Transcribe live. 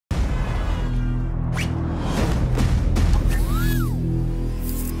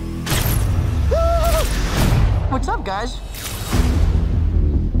up, guys?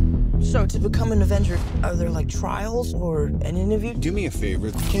 So, to become an Avenger, are there, like, trials or an interview? Do me a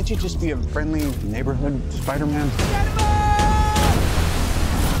favor. Can't you just be a friendly neighborhood Spider-Man?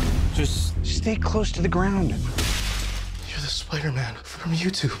 Just stay close to the ground. You're the Spider-Man from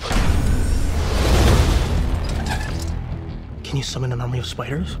YouTube. Can you summon an army of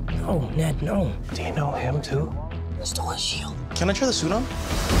spiders? No, Ned, no. Do you know him, too? Stole his shield. Can I try the suit on?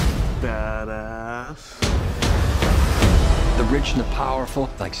 Badass. The rich and the powerful,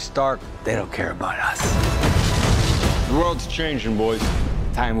 like Stark, they don't care about us. The world's changing, boys.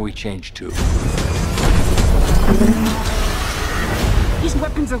 Time we change too. These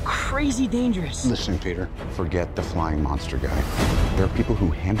weapons are crazy dangerous. Listen, Peter, forget the flying monster guy. There are people who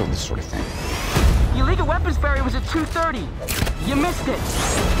handle this sort of thing. Your League of Weapons ferry was at 2:30. You missed it.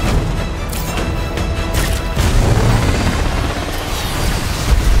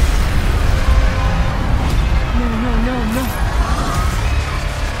 No.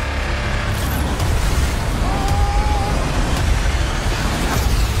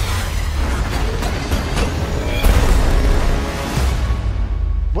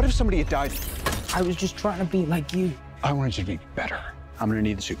 What if somebody had died? I was just trying to be like you. I wanted you to be better. I'm gonna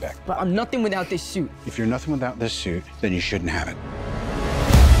need the suit back. But I'm nothing without this suit. If you're nothing without this suit, then you shouldn't have it.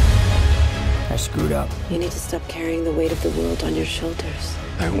 I screwed up. You need to stop carrying the weight of the world on your shoulders.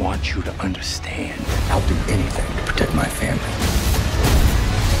 I want you to understand. I'll do anything to protect my family.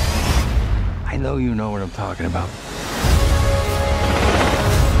 I know you know what I'm talking about.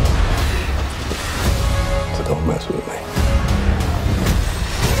 So don't mess with me.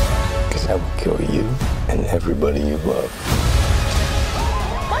 Because I will kill you and everybody you love.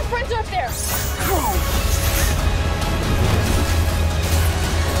 My friends are up there!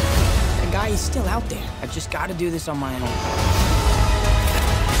 The guy is still out there. I've just got to do this on my own.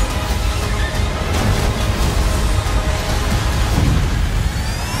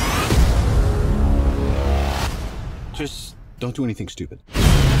 Just don't do anything stupid.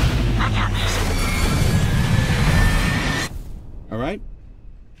 I got this. All right?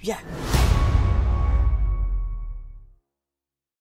 Yeah.